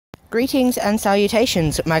Greetings and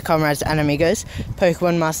salutations, my comrades and amigos.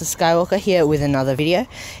 Pokemon Master Skywalker here with another video.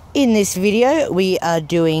 In this video, we are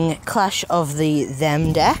doing Clash of the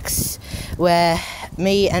Them decks, where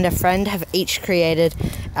me and a friend have each created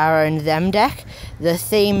our own Them deck. The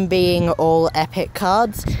theme being all epic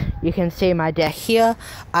cards. You can see my deck here.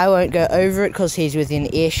 I won't go over it because he's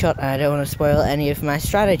within earshot and I don't want to spoil any of my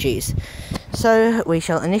strategies. So we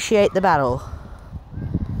shall initiate the battle.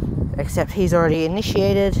 Except he's already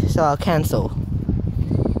initiated, so I'll cancel.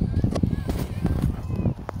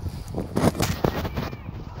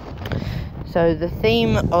 So the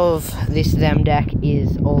theme of this Them deck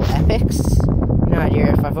is all epics. No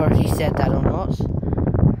idea if I've already said that or not.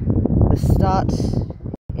 The start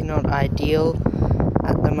is not ideal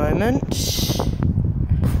at the moment.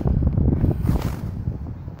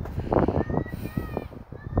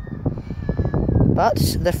 But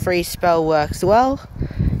the freeze spell works well.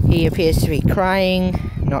 He appears to be crying,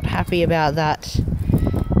 not happy about that,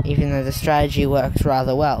 even though the strategy works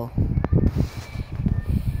rather well.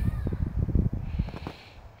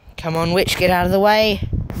 Come on, witch, get out of the way!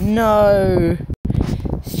 No!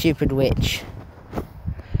 Stupid witch.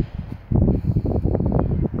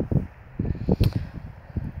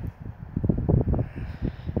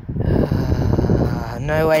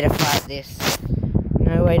 No way to fight this.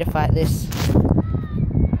 No way to fight this.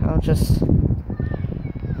 I'll just...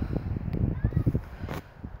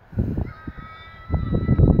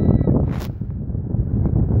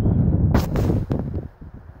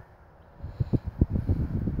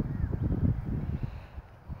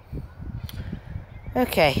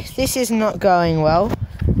 Okay, this is not going well.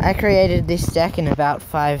 I created this deck in about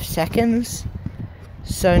 5 seconds,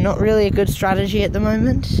 so not really a good strategy at the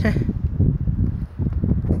moment.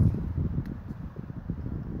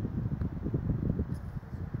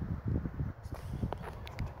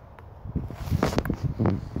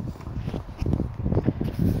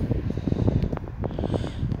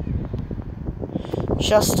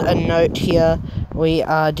 Just a note here, we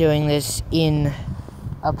are doing this in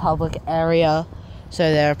a public area, so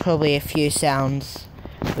there are probably a few sounds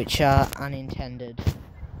which are unintended.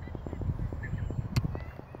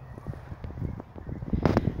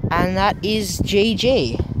 And that is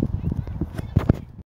GG.